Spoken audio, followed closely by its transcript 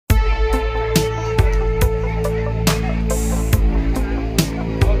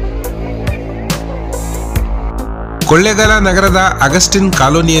ಕೊಳ್ಳೇಗಾಲ ನಗರದ ಅಗಸ್ಟಿನ್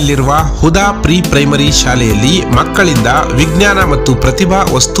ಕಾಲೋನಿಯಲ್ಲಿರುವ ಹುದಾ pre primary ಶಾಲೆಯಲ್ಲಿ ಮಕ್ಕಳಿಂದ ವಿಜ್ಞಾನ ಮತ್ತು ಪ್ರತಿಭಾ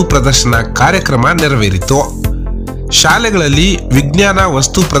ವಸ್ತು ಪ್ರದರ್ಶನ ಕಾರ್ಯಕ್ರಮ ನೆರವೇರಿತು. ಶಾಲೆಗಳಲ್ಲಿ ವಿಜ್ಞಾನ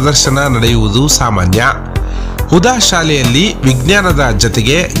ವಸ್ತು ಪ್ರದರ್ಶನ ನಡೆಯುವುದು ಸಾಮಾನ್ಯ. ಹುದಾ ಶಾಲೆಯಲ್ಲಿ ವಿಜ್ಞಾನದ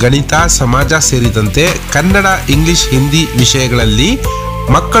ಜೊತೆಗೆ ಗಣಿತ, ಸಮಾಜ ಸೇರಿದಂತೆ ಕನ್ನಡ, ಇಂಗ್ಲಿಷ್, ಹಿಂದಿ ವಿಷಯಗಳಲ್ಲಿ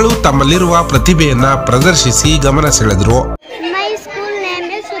ಮಕ್ಕಳು ತಮ್ಮಲ್ಲಿರುವ ಪ್ರತಿಭೆಯನ್ನ ಪ್ರದರ್ಶಿಸಿ ಗಮನ ಸೆಳೆದರು.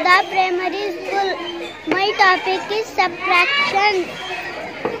 My topic is subtraction.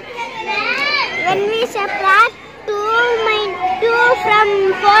 When we subtract 2 from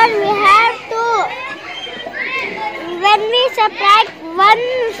 4, we have 2. When we subtract 1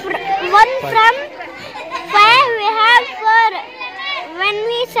 from 5, we have 4. When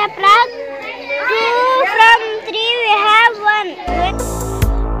we subtract 2 from 3, we have 1.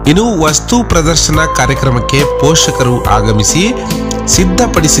 ಇನ್ನು ವಸ್ತು ಪ್ರದರ್ಶನ ಕಾರ್ಯಕ್ರಮಕ್ಕೆ ಪೋಷಕರು ಆಗಮಿಸಿ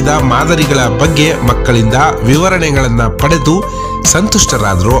ಸಿದ್ಧಪಡಿಸಿದ ಮಾದರಿಗಳ ಬಗ್ಗೆ ಮಕ್ಕಳಿಂದ ವಿವರಣೆಗಳನ್ನು ಪಡೆದು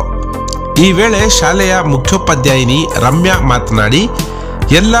ಸಂತುಷ್ಟರಾದರು. ಈ ವೇಳೆ ಶಾಲೆಯ ಮುಖ್ಯೋಪಾಧ್ಯಾಯಿನಿ ರಮ್ಯಾ ಮಾತನಾಡಿ,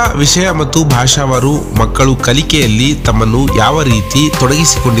 ಎಲ್ಲ ವಿಷಯ ಮತ್ತು ಭಾಷಾವಾರು ಮಕ್ಕಳು ಕಲಿಕೆಯಲ್ಲಿ ತಮ್ಮನ್ನು ಯಾವ ರೀತಿ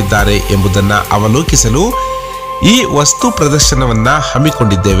ತೊಡಗಿಸಿಕೊಂಡಿದ್ದಾರೆ ಎಂಬುದನ್ನು ಅವಲೋಕಿಸಲು ಈ ವಸ್ತು ಪ್ರದರ್ಶನವನ್ನ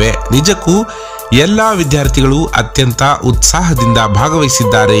ಹಮ್ಮಿಕೊಂಡಿದ್ದೇವೆ. ನಿಜಕ್ಕೂ ಎಲ್ಲ ವಿದ್ಯಾರ್ಥಿಗಳು ಅತ್ಯಂತ ಉತ್ಸಾಹದಿಂದ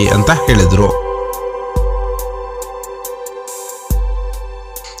ಭಾಗವಹಿಸಿದ್ದಾರೆ ಅಂತ ಹೇಳಿದರು.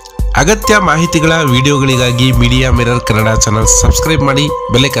 ಅಗತ್ಯ ಮಾಹಿತಿಗಳ ವಿಡಿಯೋಗಳಿಗಾಗಿ media mirror Kannada channel subscribe ಮಾಡಿ,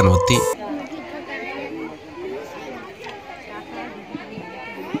 ಬೆಲ್ ಐಕಾನ್ ಒತ್ತಿ.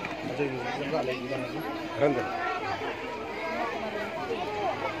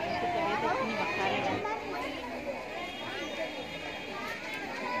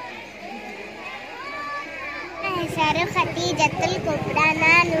 ಹೆಸರು ಖದೀಜತುಲ್ ಕುಬ್ರಾ.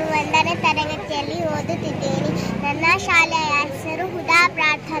 ನಾನು 1ನೇ ತರಗತಿಯಲ್ಲಿ ಓದುತ್ತಿದ್ದೇನೆ. ನನ್ನ ಶಾಲೆಯ ಹೆಸರು ಹುದಾ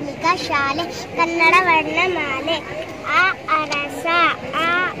ಪ್ರಾಥಮಿಕ ಶಾಲೆ. ಕನ್ನಡ ವರ್ಣಮಾಲೆ: ಅ ಅರಸ,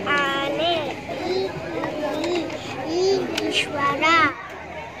 ಆ ಆನೆ, ಈ Ishwara.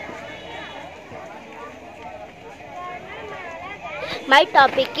 My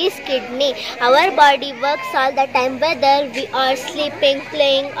topic is kidney. Our body works all the time, whether we are sleeping,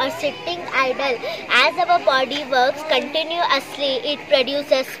 playing or sitting idle. As our body works continuously, it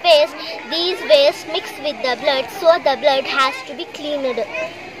produces waste. These waste mix with the blood, so the blood has to be cleaned.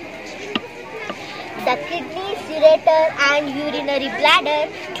 The kidneys, ureter and urinary bladder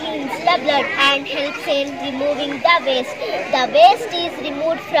cleans the blood and helps in removing the waste. The waste is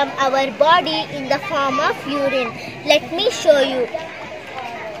removed from our body in the form of urine. Let me show you.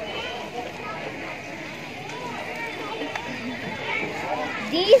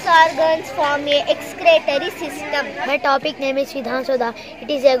 These organs form a excretory system. My topic name is Vidhan Soda. It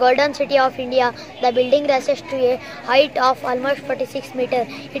is a golden city of India. The building rises to a height of almost 46 meters.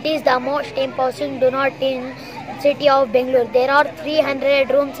 It is the most imposing donut in city of Bangalore. There are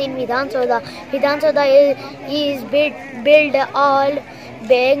 300 rooms in Vidhan Soda. Vidhan Soda is built all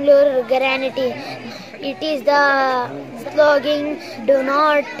Bangalore granite. It is the slogan "Do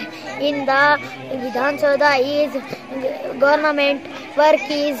not in the Vidhan Soda is government work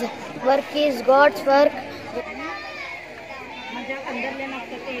is God's work."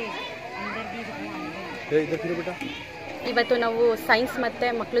 ಇವತ್ತು ನಾವು science ಮತ್ತು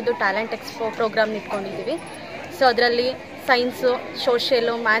ಮಕ್ಕಳದ್ದು talent expo program ಇಟ್ಕೊಂಡಿದ್ದೀವಿ. So ಅದರಲ್ಲಿ science,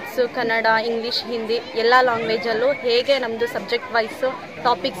 ಸೋಷಿಯಲು, maths, Kannada, English, Hindi ಎಲ್ಲ ಲ್ಯಾಂಗ್ವೇಜಲ್ಲೂ ಹೇಗೆ ನಮ್ಮದು subject wise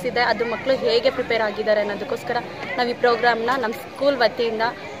topics ಇದೆ, ಅದು ಮಕ್ಕಳು ಹೇಗೆ ಪ್ರಿಪೇರ್ ಆಗಿದ್ದಾರೆ ಅನ್ನೋದಕ್ಕೋಸ್ಕರ ನಾವು ಈ ಪ್ರೋಗ್ರಾಮ್ನ ನಮ್ಮ ಸ್ಕೂಲ್ ವತಿಯಿಂದ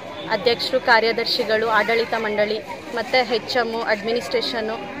ಅಧ್ಯಕ್ಷರು, ಕಾರ್ಯದರ್ಶಿಗಳು, ಆಡಳಿತ ಮಂಡಳಿ ಮತ್ತು HM,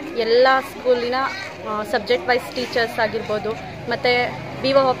 ಅಡ್ಮಿನಿಸ್ಟ್ರೇಷನ್ನು, ಎಲ್ಲ ಸ್ಕೂಲಿನ ಸಬ್ಜೆಕ್ಟ್ ವೈಸ್ ಟೀಚರ್ಸ್ ಆಗಿರ್ಬೋದು, ಮತ್ತು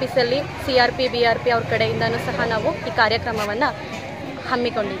BO ಆಫೀಸಲ್ಲಿ CRP, BRP ಅವ್ರ ಕಡೆಯಿಂದನೂ ಸಹ ನಾವು ಈ ಕಾರ್ಯಕ್ರಮವನ್ನು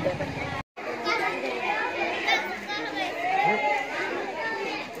ಹಮ್ಮಿಕೊಂಡಿದ್ದೇವೆ.